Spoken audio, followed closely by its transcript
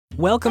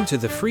Welcome to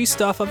the free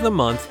stuff of the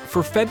month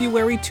for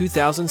February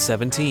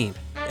 2017.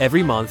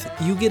 Every month,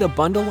 you get a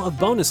bundle of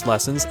bonus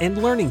lessons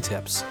and learning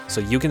tips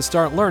so you can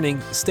start learning,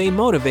 stay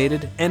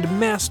motivated, and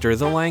master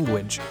the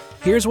language.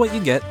 Here's what you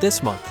get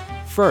this month.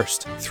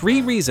 First,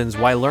 3 reasons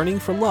why learning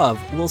from love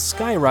will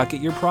skyrocket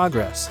your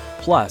progress.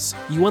 Plus,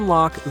 you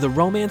unlock the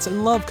Romance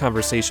and Love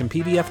Conversation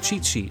PDF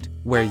cheat sheet,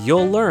 where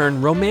you'll learn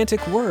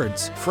romantic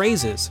words,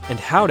 phrases, and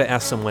how to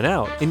ask someone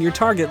out in your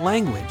target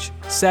language.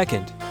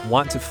 Second,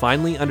 want to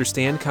finally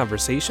understand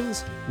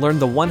conversations? Learn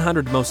the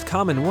 100 most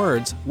common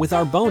words with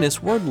our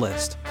bonus word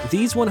list.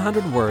 These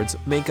 100 words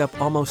make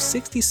up almost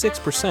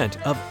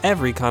 66% of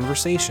every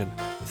conversation.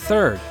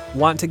 Third,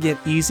 want to get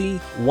easy,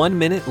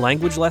 1-minute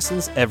language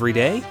lessons every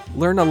day?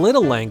 Learn a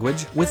little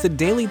language with the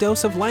Daily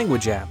Dose of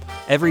Language app.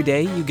 Every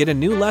day you get a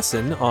new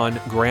lesson on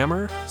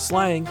grammar,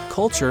 slang,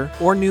 culture,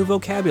 or new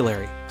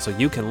vocabulary, so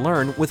you can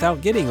learn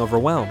without getting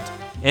overwhelmed.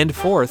 And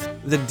fourth,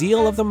 the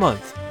deal of the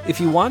month.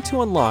 If you want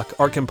to unlock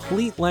our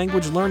complete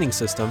language learning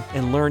system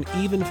and learn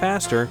even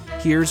faster,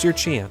 here's your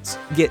chance.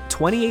 Get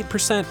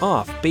 28%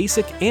 off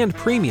basic and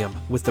premium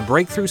with the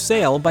breakthrough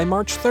sale by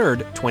March 3rd,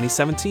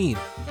 2017.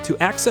 To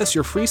access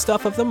your free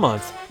stuff of the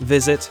month,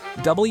 visit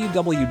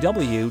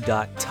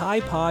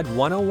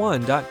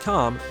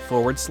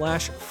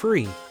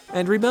www.thaipod101.com/free.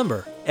 And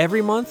remember,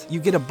 every month you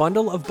get a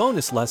bundle of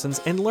bonus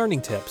lessons and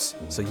learning tips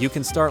so you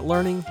can start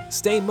learning,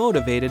 stay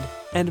motivated,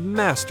 and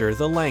master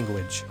the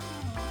language.